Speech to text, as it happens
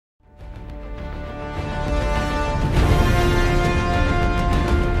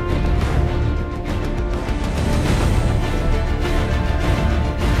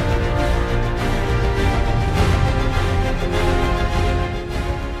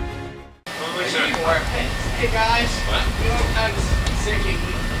Hey guys, what? You know, I'm thinking.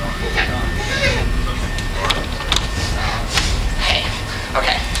 Hey,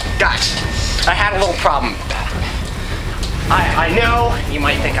 okay, guys, I had a little problem with that. I know you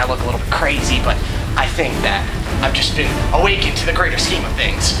might think I look a little bit crazy, but I think that I've just been awakened to the greater scheme of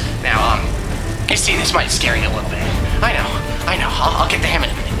things. Now, you see, this might scare you a little bit. I know. I'll get to him in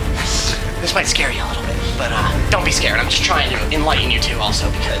a minute. This might scare you a little bit, but don't be scared. I'm just trying to enlighten you too also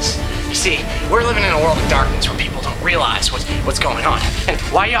because, you see, we're living in a world of darkness where people don't realize what's going on. And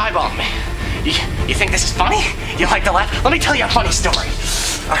why are you eyeballing me? You think this is funny? You like to laugh? Let me tell you a funny story.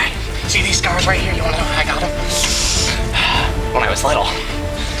 All right, see these scars right here? You wanna know how I got them? When I was little,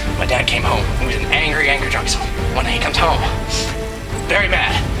 my dad came home. He was an angry drunk. So one day he comes home, very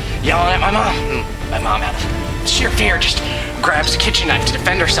mad, yelling at my mom. My mom, out of sheer fear, just grabs a kitchen knife to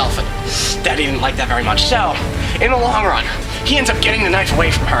defend herself, and Daddy didn't like that very much. So, in the long run, he ends up getting the knife away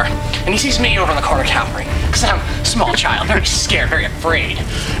from her, and he sees me over in the corner cowering, because I'm a small child, very scared, very afraid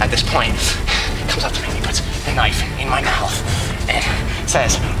at this point. He comes up to me and he puts the knife in my mouth, and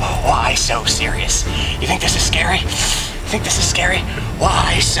says, "Oh, why so serious? You think this is scary? You think this is scary?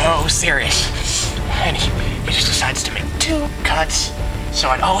 Why so serious?" And he just decides to make 2 cuts. So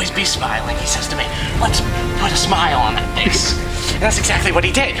I'd always be smiling. He says to me, "Let's put a smile on that face." And that's exactly what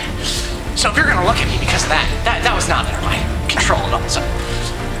he did. So if you're gonna look at me because of that was not under my control at all. So